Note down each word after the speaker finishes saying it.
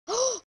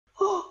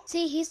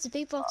See, he's the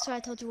beatboxer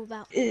I told you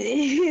about.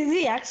 Is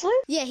he actually?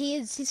 Yeah, he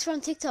is. He's from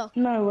TikTok.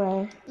 No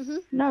way.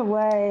 No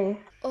way.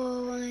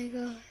 Oh my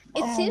god.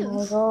 It's Oh him.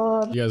 my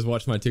god. You guys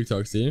watch my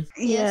TikToks, do you?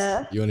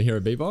 Yeah. You want to hear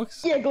a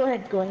beatbox? Yeah, go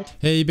ahead, go ahead.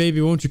 Hey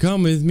baby, won't you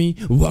come with me?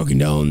 Walking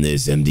down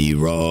this empty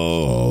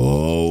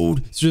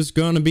road. It's just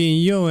gonna be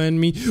you and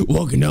me.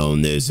 Walking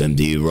down this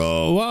empty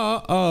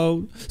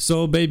road.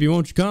 So baby,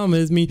 won't you come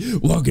with me?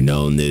 Walking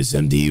down this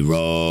empty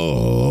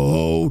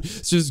road.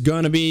 It's just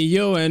gonna be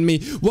you and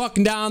me.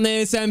 Walking down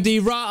this empty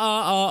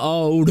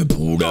road.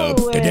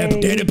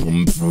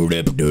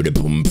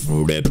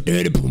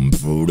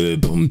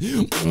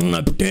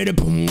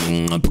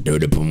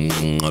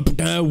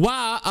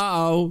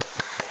 Wow.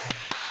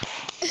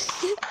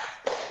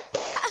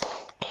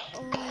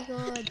 Oh my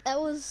god, that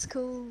was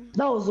cool.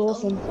 That was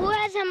awesome. Who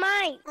has a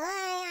mic? Hi,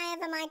 I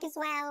have a mic as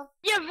well.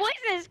 Your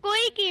voice is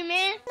squeaky,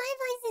 man. My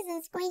voice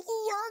isn't squeaky,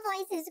 your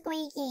voice is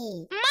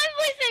squeaky. My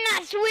voice is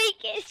not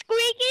squeaky.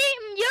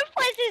 Your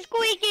voice is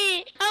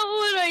squeaky. How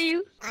old are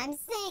you? I'm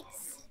 6.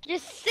 You're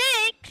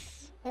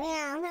 6? Yeah,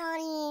 how old are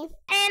you?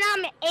 And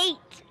I'm 8.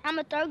 I'm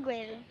a 3rd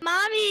grader.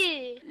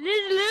 Mommy,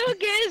 this little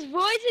kid's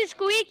voice is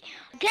squeaky.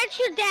 Get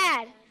your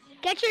dad.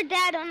 Get your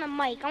dad on the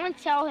mic. I want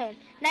to tell him.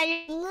 Now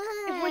your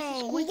voice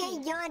is You squeaky. get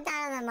your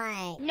dad on the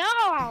mic.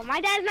 No,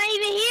 my dad's not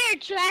even here,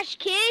 trash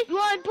kid. You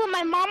want to put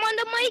my mom on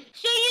the mic?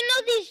 So you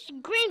know these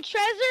green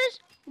treasures?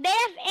 They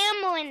have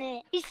ammo in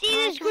it. You see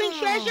this green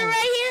treasure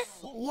right here?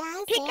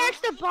 Yes, Pickaxe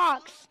the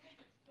box.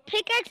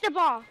 Pickaxe the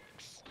box.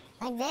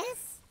 Like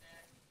this?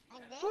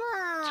 Like this?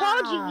 Whoa.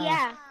 Told you,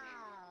 yeah.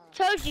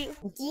 Told you.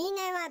 Do you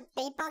know what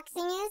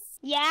beatboxing is?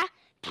 Yeah?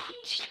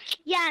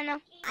 Yeah, I know.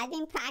 I've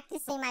been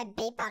practicing my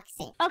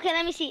beatboxing. Okay,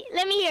 let me see.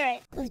 Let me hear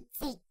it.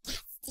 Bootsy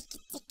cats, ticka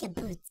ticka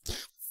boots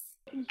cats.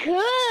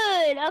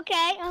 Good.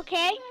 Okay. I'm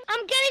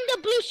getting the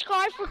blue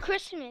scarf for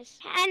Christmas.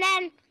 And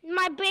then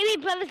my baby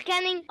brother's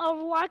getting a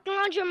rocket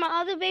launcher. My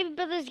other baby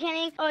brother's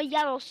getting a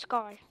yellow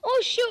scarf.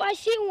 Oh, shoot. I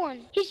see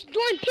one. He's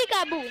doing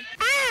peekaboo.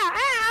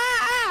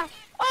 Ah.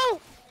 Oh.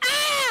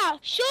 Ah!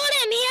 Shoot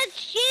him! He has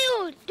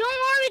shield! Don't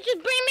worry,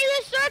 just bring me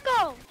the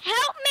circle!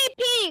 Help me,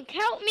 Pink!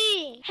 Help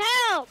me!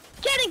 Help!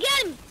 Get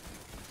him!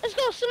 Let's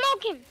go,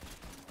 smoke him!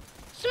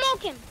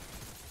 Smoke him!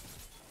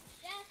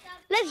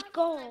 Let's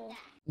go!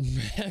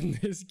 Man,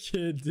 this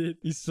kid, dude.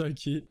 He's so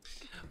cute.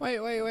 Wait.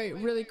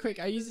 Really quick.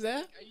 Are you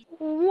there?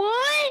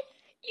 What?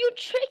 You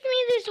tricked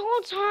me this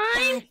whole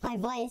time? My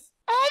voice.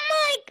 Oh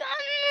my god!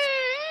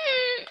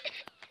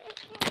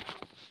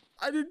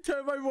 I didn't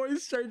turn my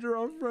voice changer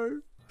off,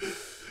 bro.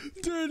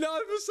 Dude, now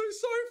I feel so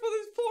sorry for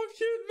this poor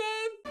kid,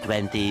 man.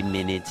 20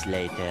 minutes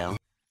later.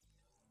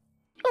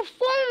 Oh,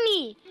 fool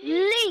me!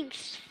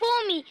 Lynx,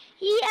 fool me!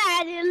 He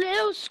had a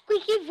little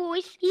squeaky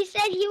voice. He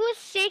said he was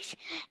 6,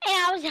 and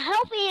I was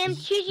helping him,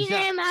 teaching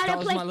him how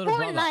to play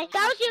Fortnite.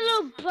 That was your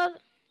little brother.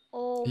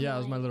 Oh. Yeah, it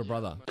was my little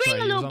brother. Bring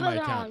your Sorry, little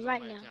brother on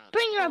right now.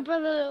 Bring your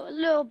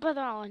little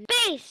brother on.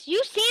 Base,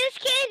 you see this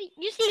kid?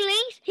 You see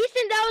Lynx? He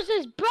said that was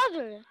his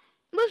brother.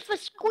 With a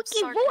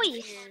squeaky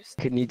voice.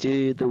 Can you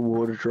do the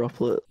water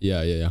droplet?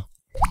 Yeah.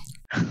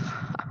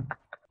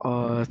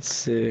 Oh, that's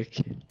sick.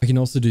 I can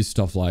also do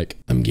stuff like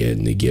I'm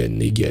getting the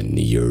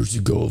years to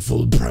go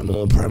full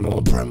primal.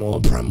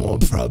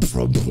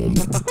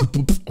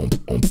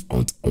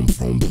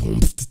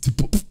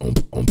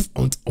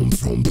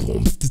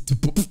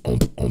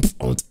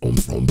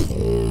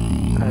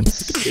 That's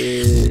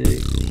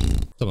sick.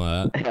 Something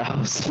like that. Yeah, that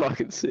was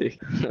fucking sick.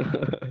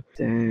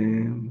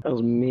 Damn. That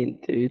was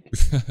mint, dude.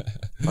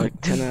 Like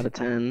 10 out of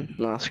 10.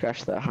 No,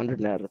 scratch that.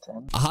 100 out of 10.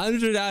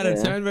 100 out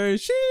of 10, bro.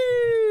 Sheesh.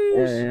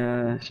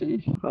 Yeah.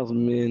 Sheesh. That was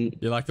mint.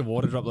 You like the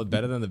water droplet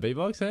better than the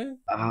beatbox, eh?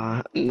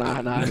 Nah.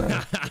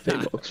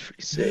 Beatbox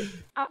pretty sick.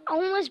 I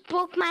almost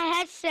broke my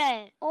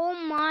headset. Oh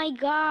my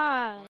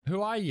god.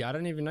 Who are you? I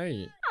don't even know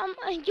you.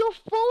 You're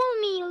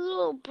fooling me, you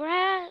little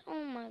brat.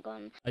 Oh my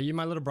god. Are you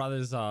my little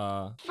brother's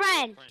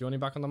friend? Do you want him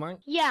back on the mic?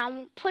 Yeah,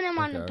 I'm putting him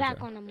on the back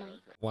Okay. on the mic.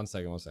 One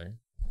second.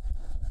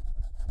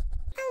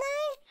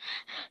 Hello?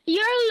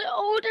 Your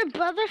older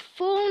brother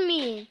fooled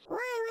me. Why?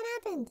 What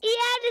happened? He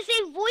had the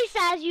same voice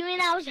as you,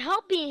 and I was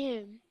helping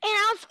him. And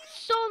I was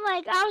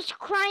I was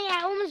crying.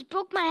 I almost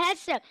broke my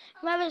headset.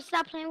 Rather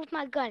stop playing with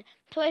my gun.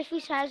 Toy Free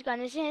Size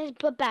gun. It's in his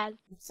book bag.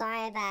 I'm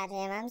sorry about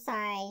him. I'm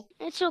sorry.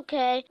 It's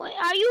okay. Wait,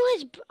 are you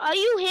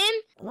him?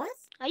 What?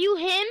 Are you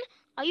him?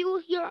 Are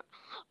you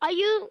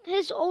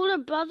his older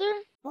brother?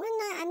 Well,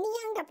 no, I'm the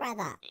younger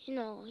brother.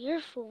 No,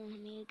 you're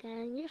fooling me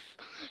again.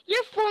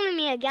 You're fooling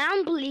me again. I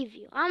don't believe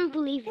you. I don't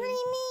believe What do you.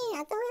 you mean?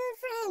 I thought we were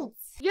friends.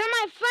 You're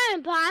my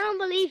friend, but I don't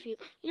believe you.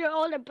 Your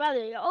older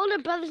brother. Your older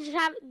brother just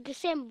have the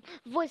same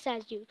voice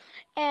as you,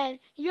 and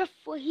you're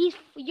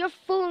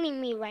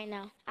fooling me right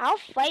now. I'll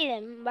fight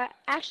him, but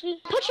actually,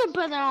 put your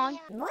brother on.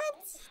 What?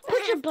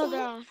 Put your brother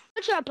on.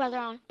 Put your brother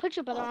on. Put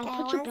your brother on. Okay,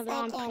 Put your one brother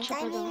on. second. Put your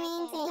Don't brother be on.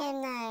 mean to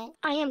him, though.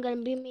 I am gonna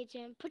be mean to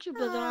him. Put your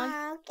brother on.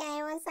 Oh,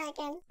 okay, 1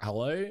 second.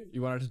 Hello?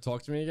 You wanted to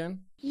talk to me again?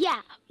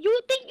 Yeah.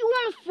 You think you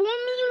wanna fool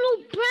me, you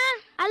little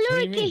brat? I do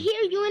literally you can mean?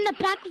 hear you in the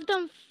back of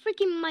the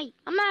freaking mic.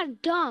 I'm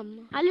not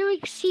dumb. I literally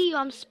see you.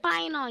 I'm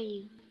spying on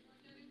you.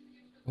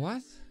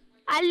 What?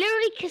 I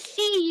literally can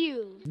see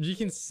you. You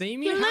can see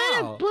me? You're How?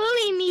 little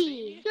bully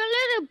me. You're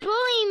little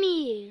bully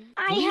me.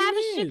 I do you have a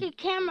mean? secret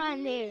camera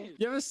in there.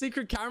 You have a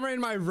secret camera in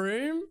my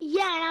room?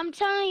 Yeah, and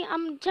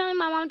I'm telling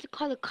my mom to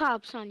call the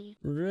cops on you.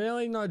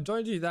 Really? No,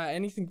 don't do that.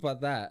 Anything but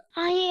that.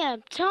 I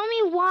am. Tell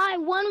me why.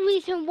 One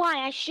reason why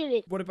I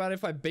shouldn't. What about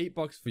if I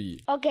beatbox for you?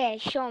 Okay,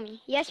 show me.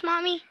 Yes,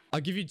 mommy?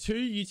 I'll give you 2.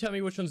 You tell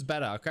me which one's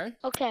better, okay?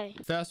 Okay.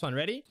 First one,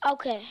 ready?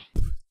 Okay.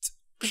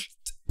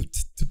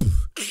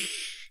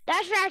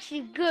 That's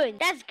actually good.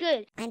 That's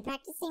good. I'm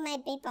practicing my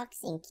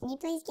beatboxing. Can you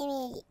please give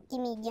me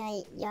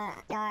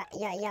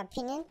your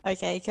opinion?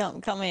 Okay,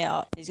 come here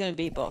out. He's gonna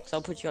beatbox.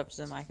 I'll put you up to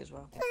the mic as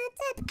well.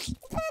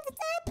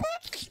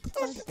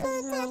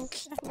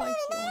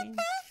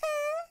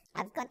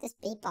 I've got this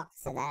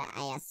beatboxer that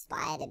I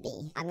aspire to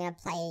be. I'm gonna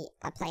play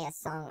a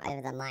song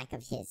over the mic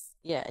of his.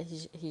 Yeah,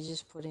 he's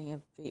just putting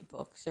a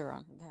beatboxer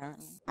on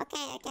apparently. Okay,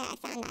 I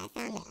found it.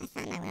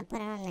 I'm gonna put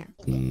it on now.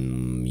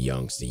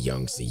 Youngster,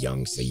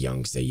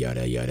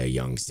 yada yada,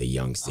 youngster,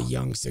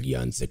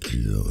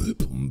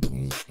 boom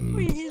boom.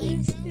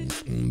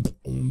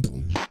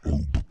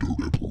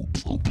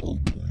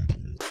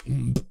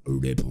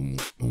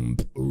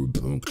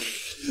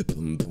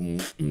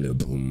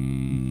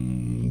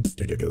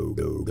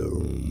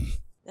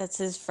 That's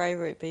his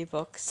favorite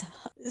beatbox.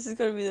 This is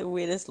gonna be the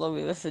weirdest log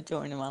we've ever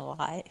joined in my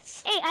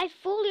life. Hey, I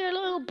fooled your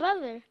little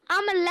brother.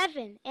 I'm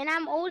 11, and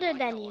I'm older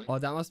than you. Oh,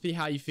 that must be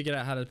how you figured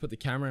out how to put the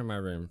camera in my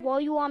room.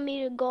 Well, you want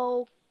me to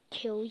go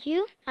kill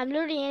you? I'm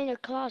literally in your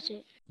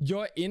closet.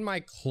 You're in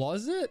my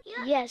closet?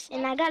 Yes,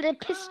 and I got a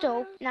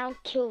pistol, and I'll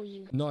kill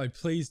you. No,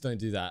 please don't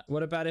do that.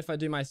 What about if I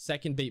do my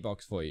second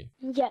beatbox for you?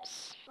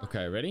 Yes.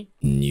 Okay, ready?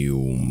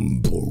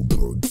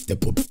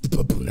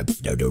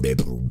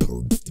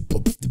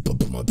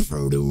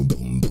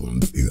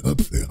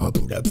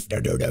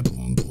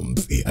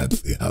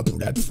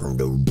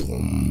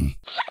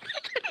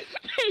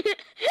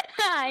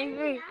 I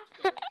agree.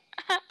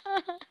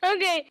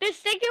 Okay, the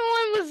second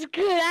one was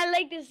good. I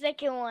like the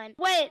second one.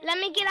 Wait, let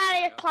me get out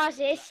of your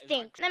closet. It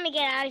stinks. Let me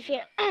get out of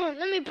here.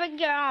 Let me break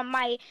your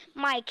my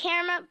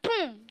camera.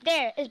 Boom,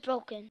 there, it's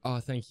broken. Oh,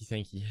 thank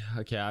you.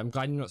 Okay, I'm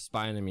glad you're not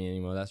spying on me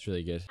anymore. That's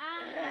really good.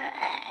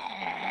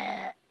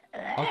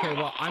 Okay,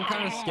 well, I'm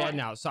kind of scared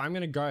now, so I'm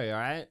gonna go,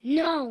 alright?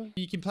 No.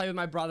 You can play with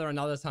my brother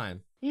another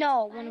time.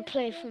 No, I want to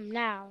play from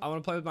now. I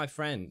want to play with my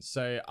friend,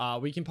 so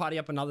we can party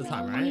up another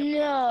time, right?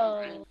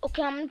 No.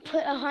 Okay, I'm gonna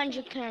put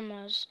 100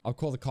 cameras. I'll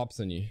call the cops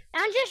on you.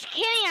 I'm just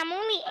kidding. I'm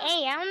only 8.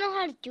 I don't know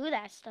how to do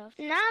that stuff.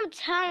 Now I'm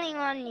telling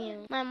on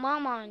you. My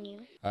mom on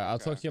you. Alright, I'll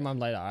talk to your mom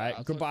later,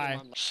 alright?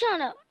 Goodbye.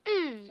 Shut up.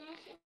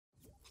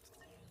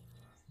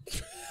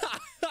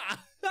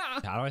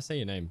 How do I say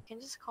your name? You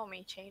can just call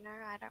me Chino,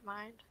 I don't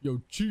mind.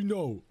 Yo,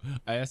 Chino.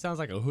 Hey, that sounds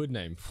like a hood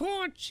name.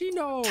 Oh,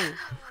 Chino.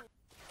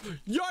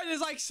 Yo,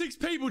 there's like 6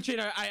 people,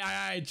 Chino. Chino.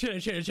 I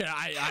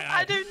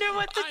don't know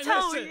what to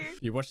tell you.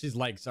 You watch these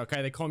legs,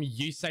 okay? They call me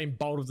Usain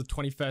Bolt of the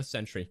 21st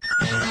century.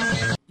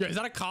 Yo, is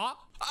that a car?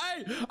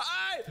 Hey!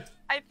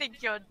 I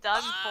think you're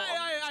done for.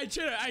 Hey,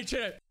 Chino.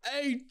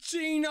 Hey,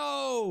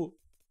 Chino.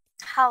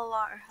 Hello.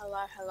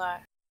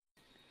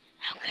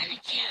 I'm gonna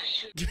kill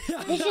you.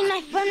 This is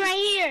my friend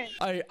right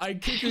here. I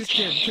kick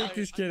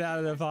this kid out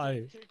of the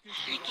party.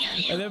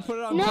 And then put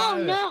it on No.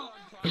 private.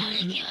 I'm gonna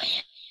kill you.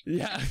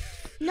 Yeah.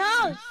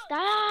 No,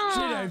 stop.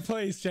 Chino,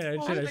 please, Chino,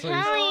 please.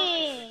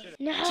 Trying.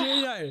 No.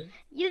 Chino.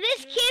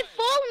 This kid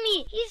fooled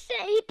me. He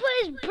said he put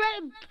his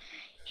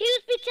he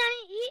was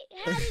pretending he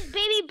had his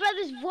baby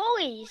brother's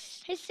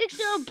voice, his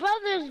 6-year-old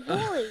brother's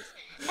voice,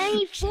 and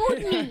he fooled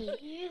me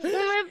when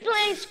we were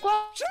playing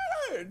squad.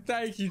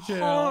 Thank you,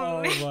 Chino.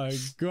 Oh my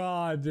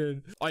god,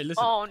 dude. Alright,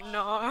 listen. Oh no.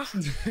 And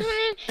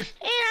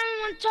I don't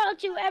want to talk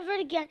to you ever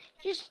again.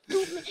 You're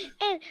stupid,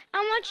 and I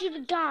want you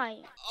to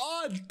die.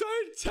 Oh,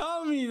 don't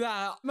tell me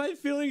that. My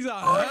feelings are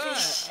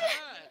hurt.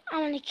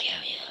 I want to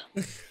kill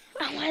you.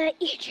 I want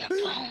to eat your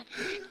bone,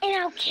 and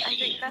I'll kill I you.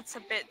 think that's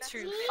a bit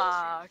too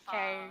far,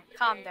 okay?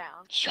 Calm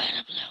down. Shut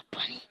up, little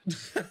bunny.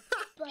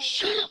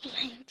 Shut up,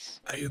 Lynx.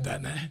 Are you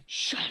Batman?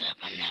 Shut up,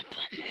 I'm not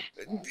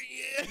Batman.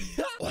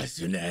 What's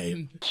your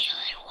name?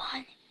 Killer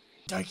One.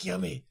 Don't kill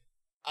me.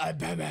 I'm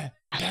Batman.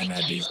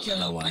 Batman beats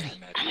Killer One.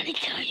 I'm gonna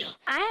kill you.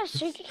 I have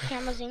secret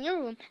cameras in your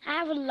room. I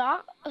have a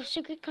lot of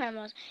secret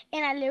cameras,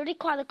 and I literally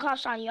call the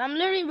cops on you. I'm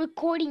literally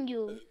recording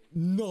you.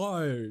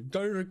 No,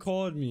 don't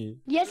record me.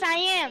 Yes, I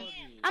am.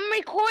 I'm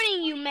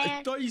recording you, man.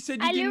 I thought you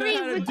said you didn't know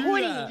how to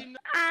do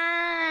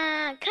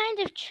that. Kind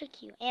of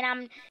trick you,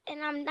 and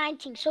I'm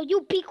 19, so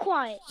you be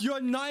quiet.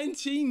 You're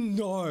 19?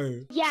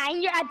 No. Yeah,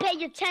 and I bet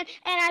you're 10, and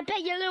I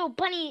bet your little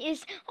bunny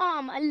is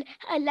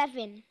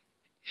 11.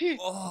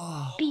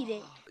 Oh, Beat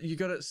it. you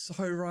got it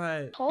so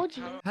right. Told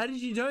you. How did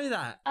you know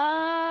that?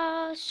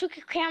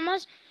 Secret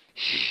cameras.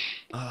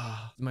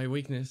 My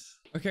weakness.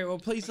 Okay, well,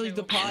 please leave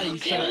the party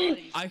so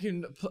I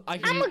can.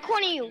 I'm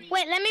recording you.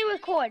 Wait, let me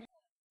record.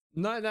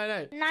 No.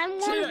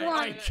 911.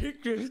 I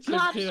kicked this kid.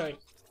 Cops. Chino.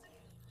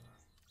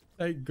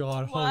 Thank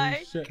God. Holy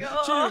My shit.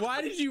 God. Dude,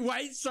 why did you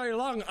wait so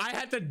long? I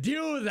had to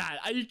deal with that.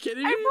 Are you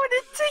kidding me? I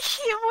wanted to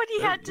hear what he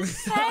had to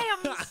say.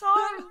 I'm